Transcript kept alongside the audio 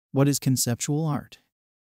What is conceptual art?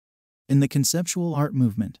 In the conceptual art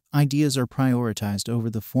movement, ideas are prioritized over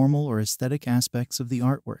the formal or aesthetic aspects of the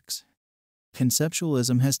artworks.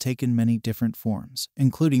 Conceptualism has taken many different forms,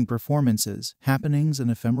 including performances, happenings,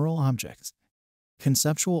 and ephemeral objects.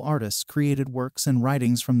 Conceptual artists created works and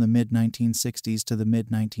writings from the mid-1960s to the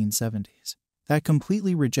mid-1970s that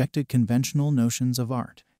completely rejected conventional notions of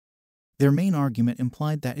art. Their main argument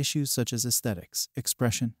implied that issues such as aesthetics,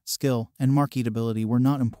 expression, skill, and marketability were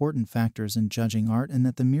not important factors in judging art, and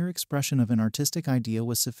that the mere expression of an artistic idea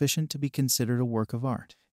was sufficient to be considered a work of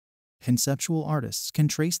art. Conceptual artists can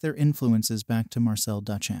trace their influences back to Marcel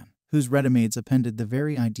Duchamp, whose ready-mades appended the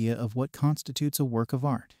very idea of what constitutes a work of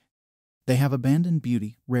art. They have abandoned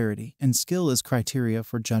beauty, rarity, and skill as criteria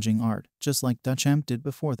for judging art, just like Duchamp did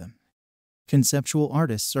before them. Conceptual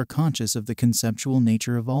artists are conscious of the conceptual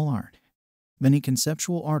nature of all art. Many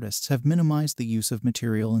conceptual artists have minimized the use of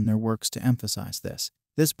material in their works to emphasize this.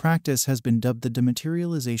 This practice has been dubbed the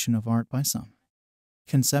dematerialization of art by some.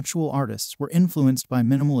 Conceptual artists were influenced by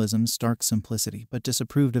minimalism's stark simplicity but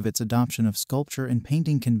disapproved of its adoption of sculpture and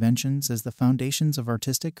painting conventions as the foundations of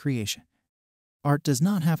artistic creation. Art does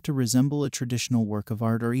not have to resemble a traditional work of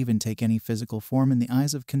art or even take any physical form in the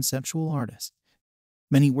eyes of conceptual artists.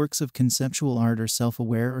 Many works of conceptual art are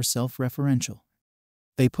self-aware or self-referential.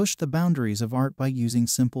 They push the boundaries of art by using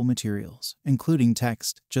simple materials, including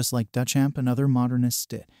text, just like Duchamp and other modernists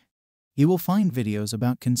did. You will find videos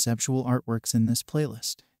about conceptual artworks in this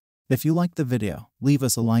playlist. If you like the video, leave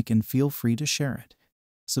us a like and feel free to share it.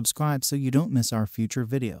 Subscribe so you don't miss our future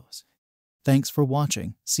videos. Thanks for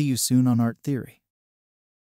watching. See you soon on Art Theory.